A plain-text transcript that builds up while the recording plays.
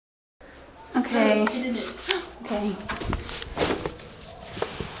Okay. Okay.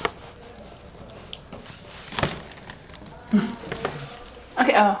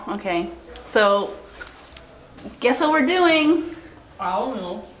 Okay, oh, okay. So, guess what we're doing? I don't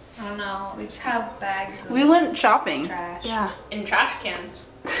know. I don't know. We just have bags of We went shopping. trash. Yeah. In trash cans.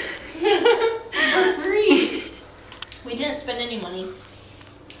 For free. We didn't spend any money.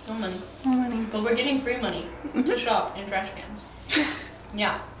 No money. No money. But we're getting free money to shop in trash cans.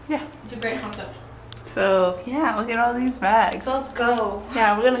 Yeah. Yeah. It's a great concept. So, yeah, look at all these bags. So let's go.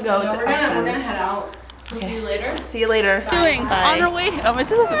 Yeah, we're gonna go No, to we're gonna Exxon's. head out. We'll see you later. See you later. Bye. Doing Bye. on our way. Oh, my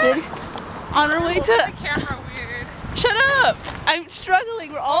sister did. On our way to. The camera weird. Shut up! I'm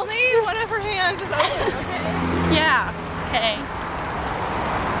struggling. We're all. Only one of her hands is open, okay? Yeah. Okay.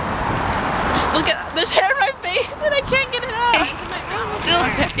 Just look at. There's hair in my face and I can't get it out. Still.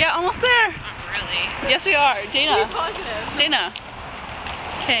 Okay. Yeah, almost there. Really? Yes, we are. Dana. Be positive. Dana.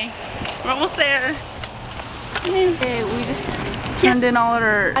 Okay. We're almost there. Okay, we just turned in all of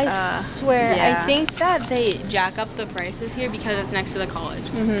our. I swear, yeah. I think that they jack up the prices here because it's next to the college.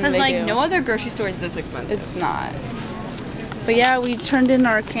 Because they like do. no other grocery store is this expensive. It's not. But yeah, we turned in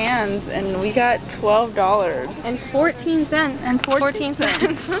our cans and we got $12. And 14 cents. And 14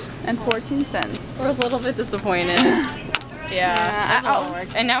 cents. And 14 cents. We're a little bit disappointed. That's a lot of work.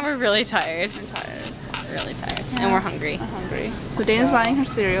 And now we're really tired. I'm tired. Really tired. And we're hungry. I'm hungry. So Dana's buying her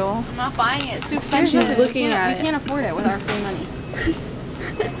cereal. I'm not buying it. It's too She's expensive. looking at We it. can't afford it with our free money.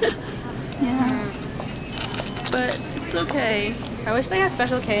 Yeah. But it's okay. I wish they had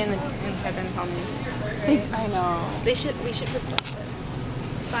Special K in Kevin comments. I know. We should request it.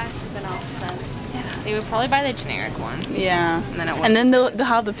 Let's buy something else then. Yeah. They would probably buy the generic one. Yeah. And then it And then they'll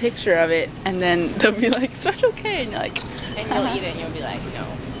have the picture of it and then they'll be like, Special K, and you're like, And you'll eat it and you'll be like, no.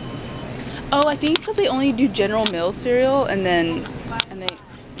 oh, I think so they only do General Mills cereal and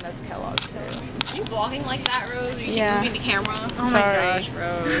that's Kellogg's cereal. Are you vlogging like that, Rose? Or you Yeah. keep moving the camera? Oh Sorry. my gosh,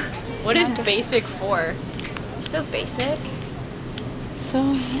 Rose. What is basic for? You're so basic. So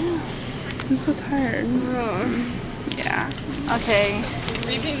yeah. I'm so tired. Yeah. Okay.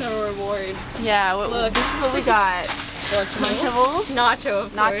 Reaping the reward. Yeah, Look. this is what we got. Lunchables, Nacho,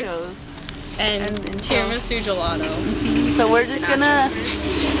 of course. nachos. And tiramisu gelato. So we're just gonna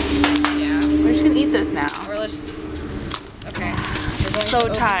eat this now. Or let's. Okay. We're going So to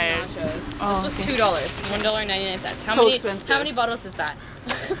open tired. Nachos. Oh, this was okay. $2. $1.99. So expensive. How many bottles is that?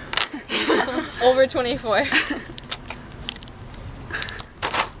 Over 24.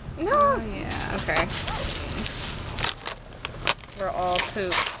 No. Oh, yeah. Okay. We're all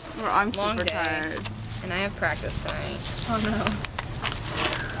pooped. I'm Long super day. tired. And I have practice tonight. Oh no.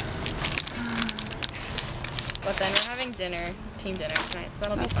 But then we're having dinner, team dinner tonight, so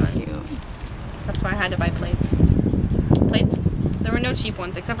that'll That's be fun. cute. That's why I had to buy plates. Plates, there were no cheap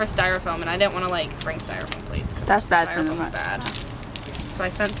ones except for styrofoam, and I didn't want to like bring styrofoam plates. 'Cause That's bad for them. Styrofoam's bad. So I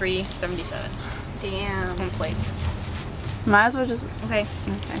spent $3.77 Damn. on plates. Might as well just Okay,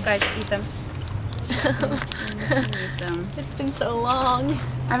 guys, eat them. eat them. It's been so long.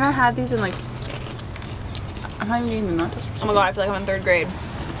 I haven't had these in like. I'm not even eating the nachos. Oh my god, I feel like I'm in 3rd grade.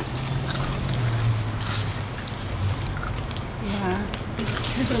 Yeah. Eat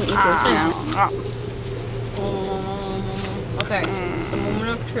this now. Okay, the moment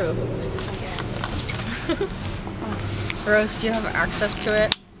of truth. Rose, do you have access to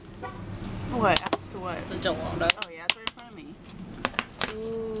it? What? Access to what? The gelato. Oh yeah, it's right in front of me.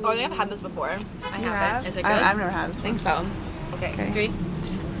 Oh, I think I've had this before. I have it. Is it good? I've never had this. I think so. Okay, Okay. 3.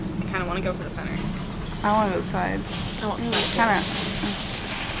 I kind of want to go for the center. I want to go side. I want Kind of.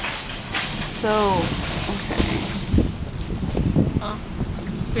 So, okay.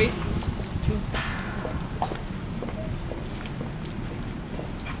 3, 2.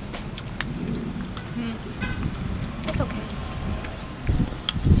 It's okay.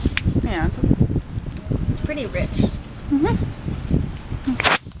 Yeah, it's okay. It's pretty rich.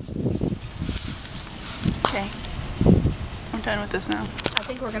 Okay. I'm done with this now. I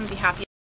think we're gonna be happy.